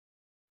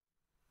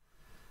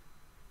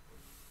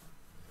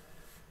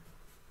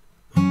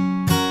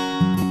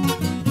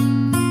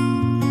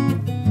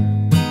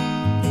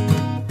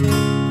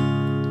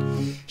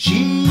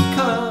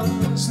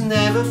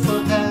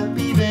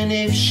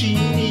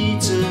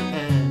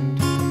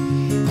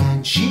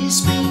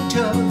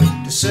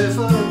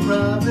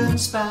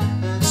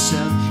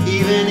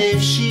even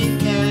if she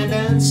can't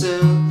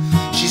answer.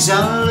 She's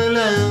all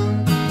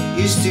alone,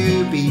 used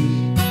to be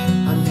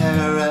on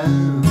her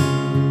own.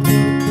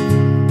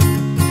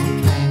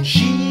 And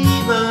she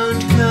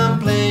won't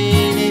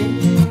complain,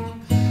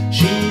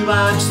 she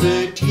wipes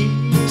the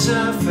tears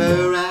off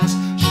her eyes.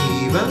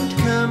 She won't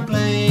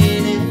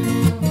complain,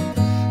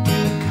 to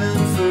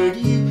comfort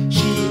you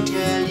she'd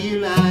tell you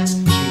lies.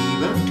 She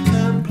won't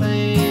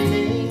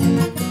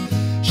complain,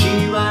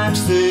 she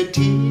wipes the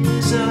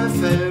tears off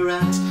her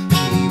eyes.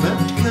 She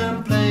won't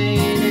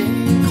complain,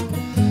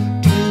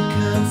 to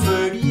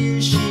comfort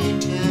you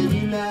she'd tell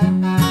you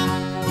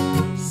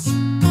lies.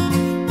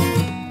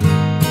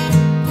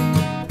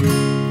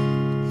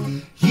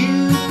 You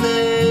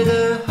played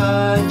a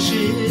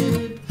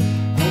hardship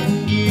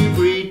and you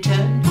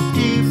pretend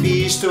to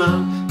be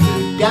strong,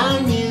 but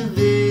down you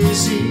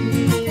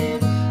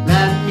visit.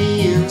 Let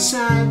me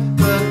inside,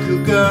 what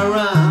could go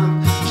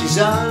wrong? She's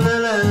all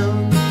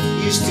alone,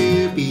 used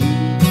to be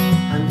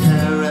on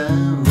her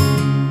own.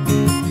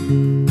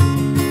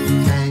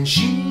 And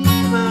she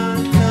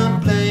won't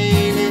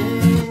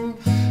complain,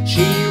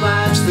 she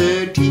wipes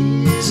the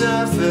tears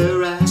off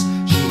her eyes.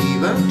 She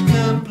won't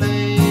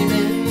complain,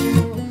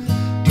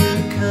 to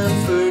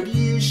comfort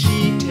you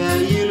she'd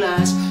tell you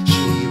lies.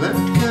 She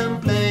won't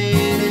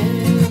complain,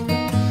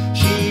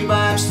 she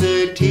wipes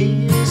the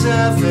tears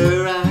off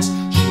her eyes.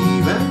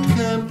 She won't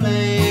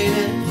complain,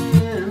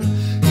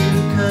 to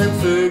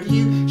comfort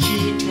you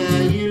she'd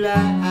tell you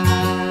lies.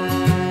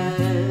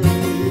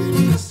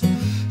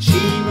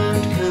 She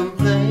won't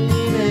complain,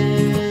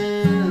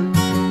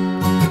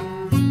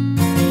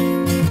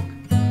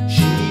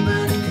 she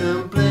won't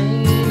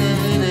complain,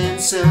 and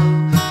so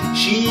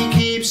she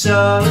keeps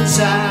all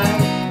inside.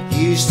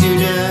 Used to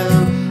know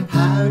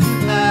how to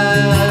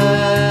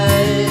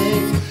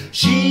hide.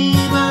 She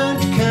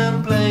won't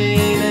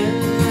complain,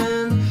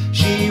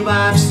 she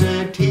wipes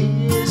the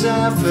tears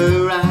off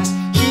her eyes.